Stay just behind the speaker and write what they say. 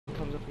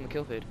from the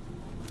kill feed.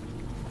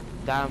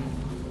 Damn.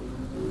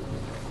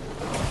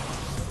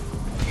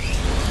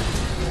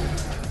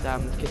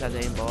 Damn, this kid has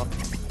aimbot.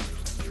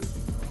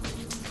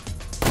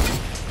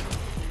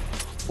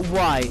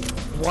 Why?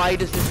 Why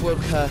does this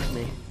world curse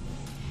me?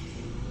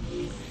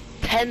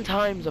 10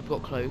 times I've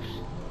got close.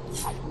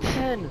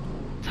 10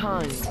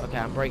 times. Okay,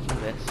 I'm breaking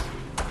this.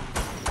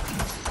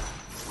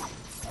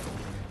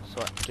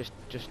 So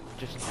just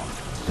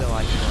so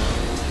I can.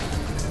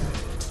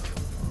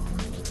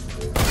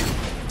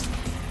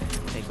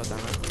 Okay, god damn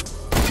it.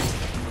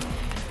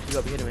 You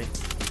gotta be hitting me.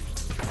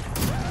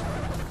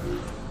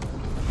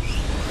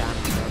 Damn.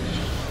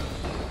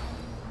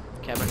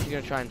 Okay, I'm actually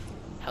gonna try and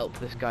help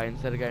this guy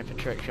instead of going for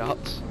trick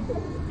shots.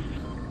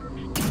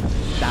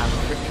 Damn,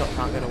 trick shots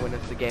aren't gonna win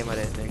us the game, I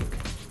don't think.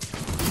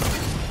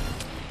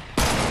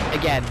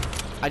 Again,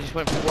 I just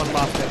went for one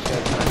last trick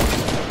shot.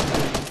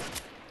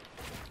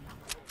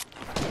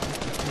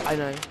 I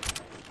know.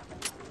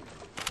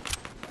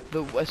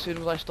 But as soon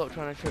as I stop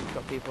trying to trick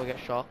shot people, I get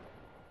shot.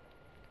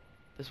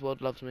 This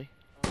world loves me.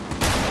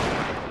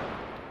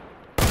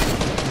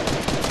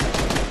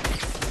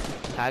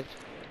 Tagged.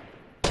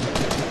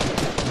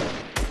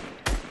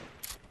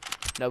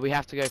 No, we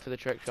have to go for the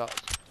trick shots.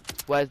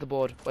 Where's the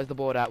board? Where's the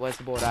board at? Where's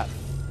the board at?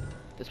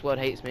 This world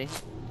hates me,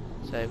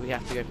 so we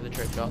have to go for the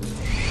trick shots.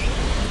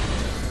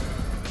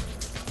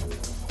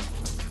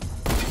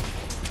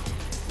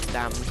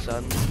 Damn,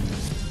 son.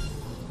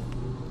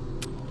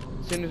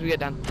 As soon as we get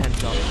down to 10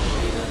 shots,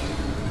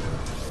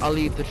 I'll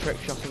leave the trick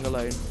shotting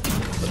alone.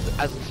 But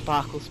as the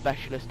sparkle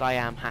specialist I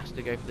am, has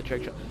to go for the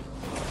trick shot.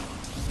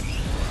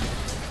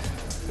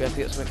 We have to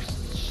get some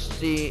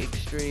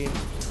extreme.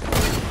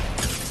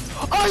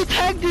 Oh, I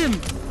tagged him!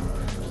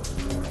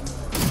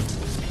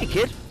 Hey,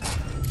 kid.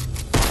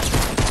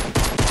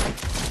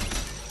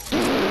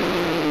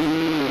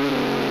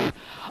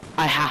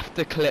 I have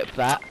to clip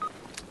that.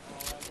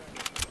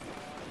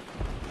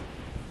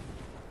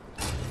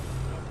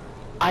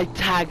 I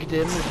tagged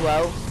him as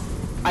well.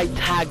 I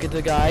tagged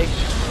the guy.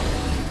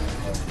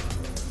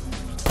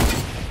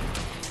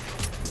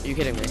 Are you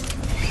kidding me?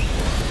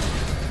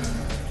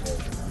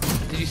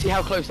 Did you see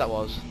how close that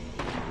was?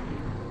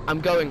 I'm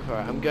going for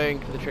it. I'm going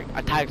for the trick.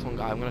 I tagged one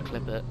guy. I'm gonna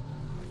clip it.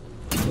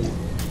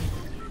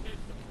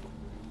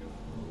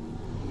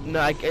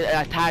 No, I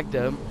tagged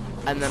him,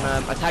 and then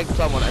I tagged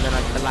someone, and then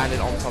I landed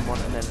on someone,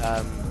 and then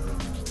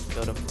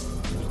killed him.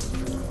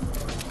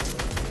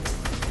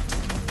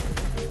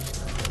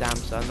 Damn,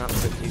 son,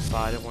 that's a bit too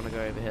far. I don't want to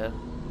go over here.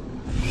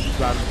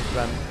 Run,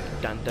 run,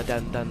 dun dun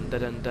dun dun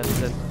dun dun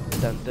dun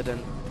dun dun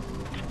dun.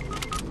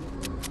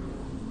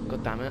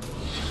 God damn it.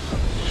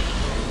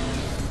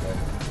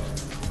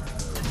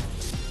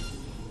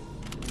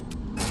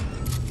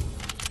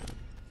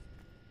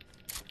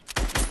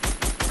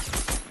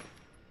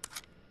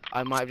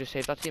 I might have just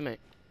saved our teammate.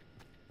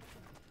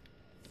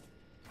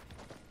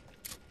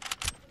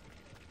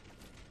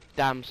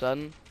 Damn,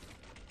 son.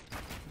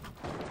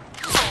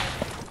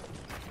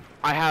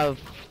 I have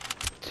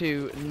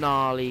two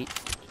gnarly.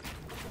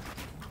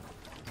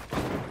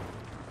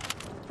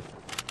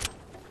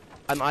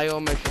 And I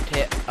almost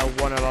hit a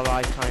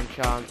one-in-a-lifetime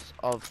chance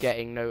of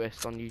getting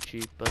noticed on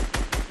YouTube, but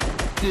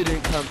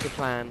didn't come to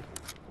plan.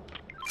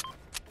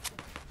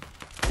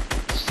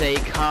 Say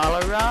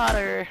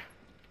Colorado.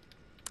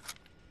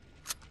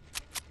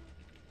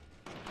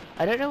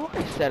 I don't know why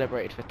I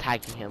celebrated for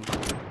tagging him,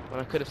 when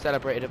I could have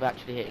celebrated of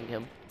actually hitting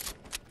him.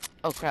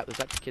 Oh crap,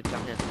 there's actually kids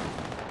down here.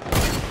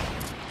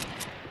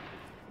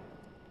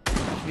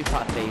 That should be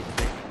part of phase, I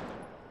think.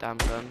 Damn,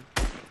 son.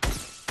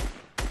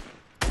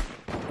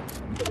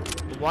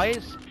 Why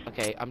is...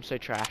 Okay, I'm so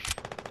trash.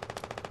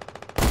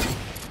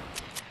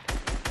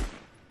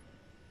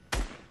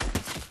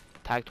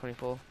 Tag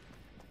 24.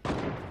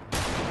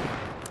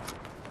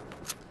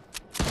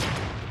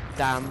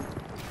 Damn.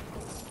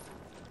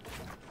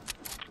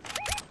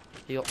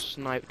 He got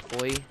sniped,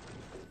 boy.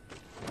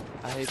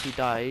 I hope he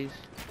dies.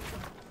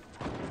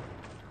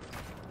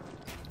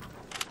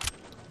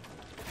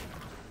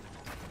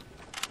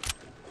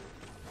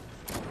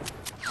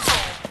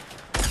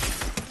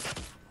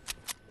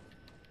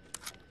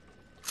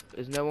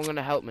 Is no one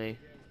gonna help me?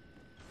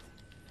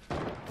 No.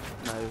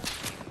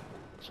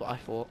 That's what I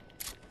thought.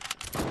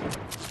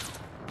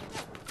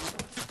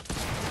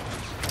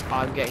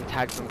 I'm getting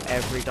tagged from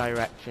every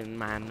direction,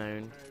 man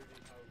known.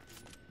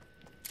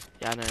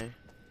 Yeah, I know.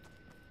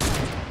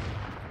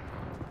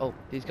 Oh,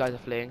 these guys are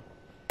fleeing.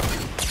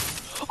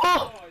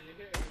 Oh!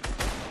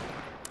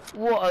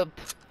 What a...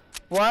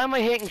 Why am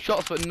I hitting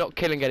shots but not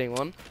killing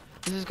anyone?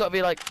 This has got to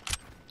be like...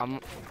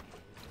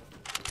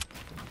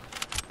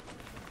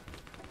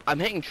 I'm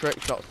hitting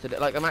trick shots today.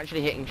 Like, I'm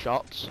actually hitting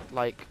shots.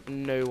 Like,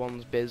 no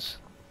one's biz.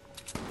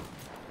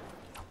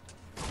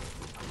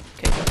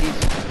 Okay, these...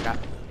 Crap.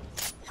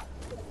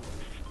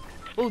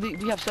 Oh,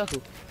 we have circle.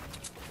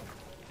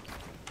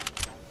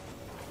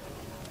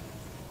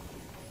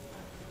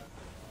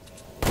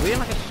 Are we in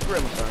like a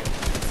scrim or something?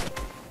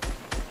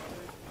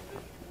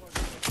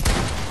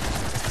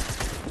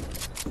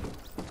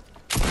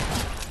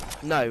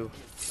 No.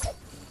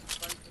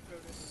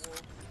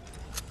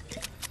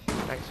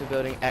 for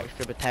building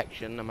extra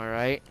protection, am I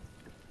right?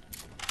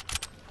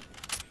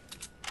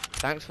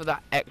 Thanks for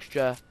that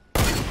extra.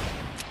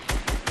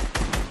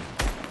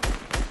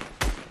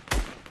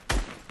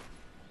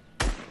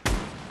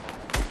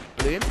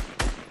 Bloom.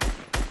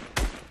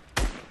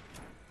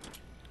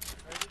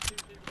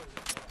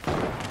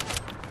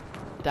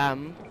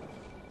 Damn.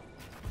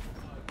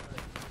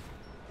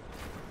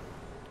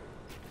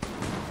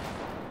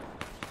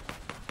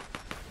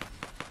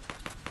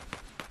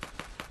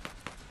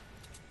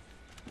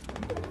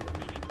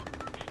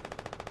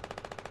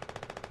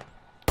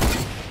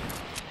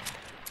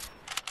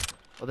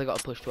 Oh, they got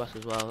to push to us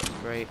as well. That's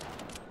great.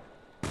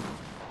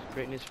 It's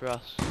great news for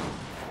us.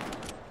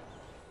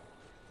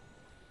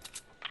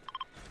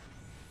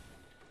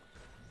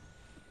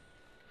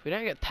 If we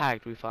don't get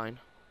tagged, we're fine.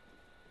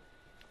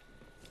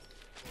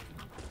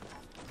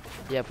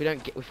 Yeah, if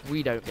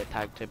we don't get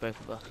tagged, so both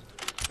of us.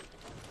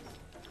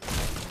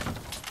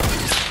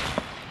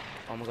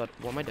 Oh my god,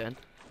 what am I doing?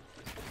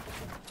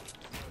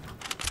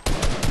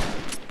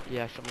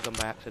 Yeah, I shot my gun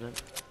by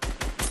accident.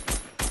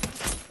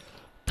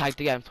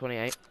 Tagged again,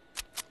 28.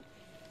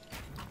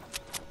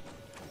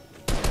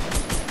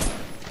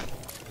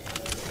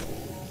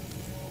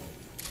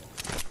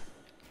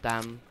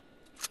 Damn.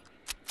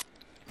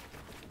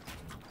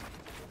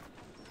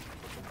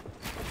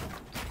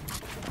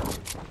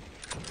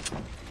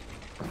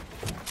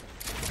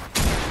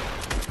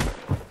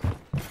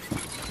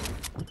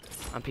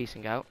 I'm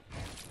peacing out.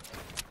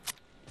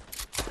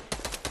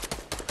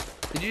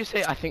 Did you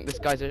say I think this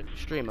guy's a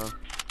streamer?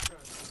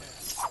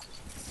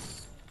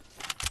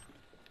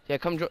 Yeah,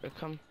 come.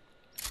 Storm.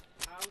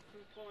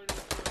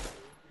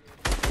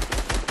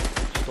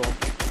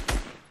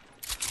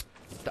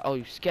 Oh,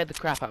 you scared the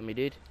crap out of me,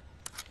 dude.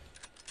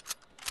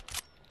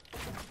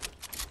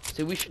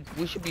 So we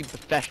should be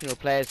professional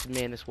players,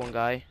 me and this one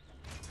guy.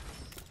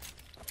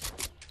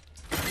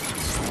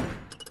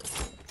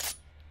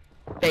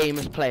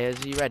 Famous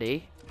players, are you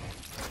ready?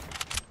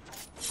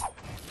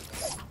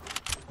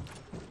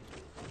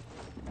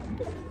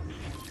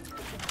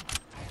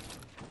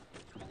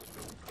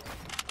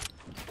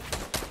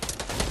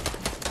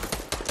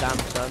 Damn,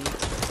 son.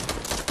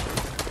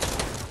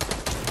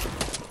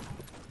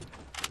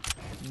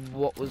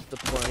 What was the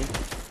point?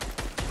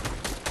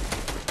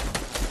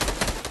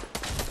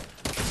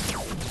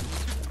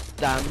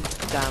 Damn.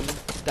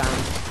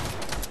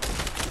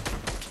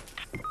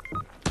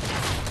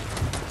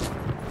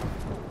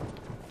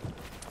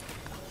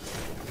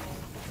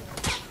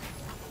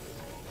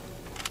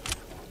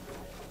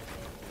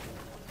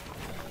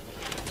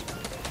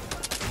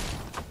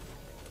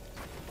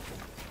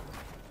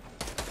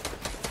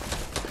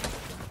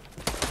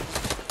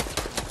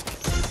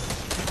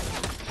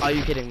 Are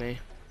you kidding me?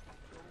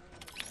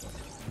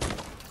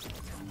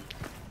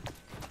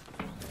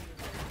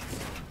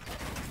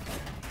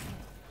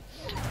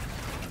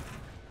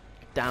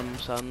 Damn,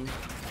 son.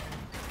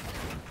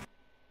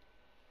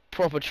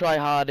 Proper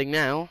try-harding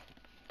now.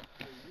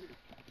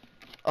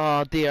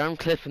 Oh dear, I'm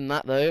clipping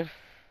that though.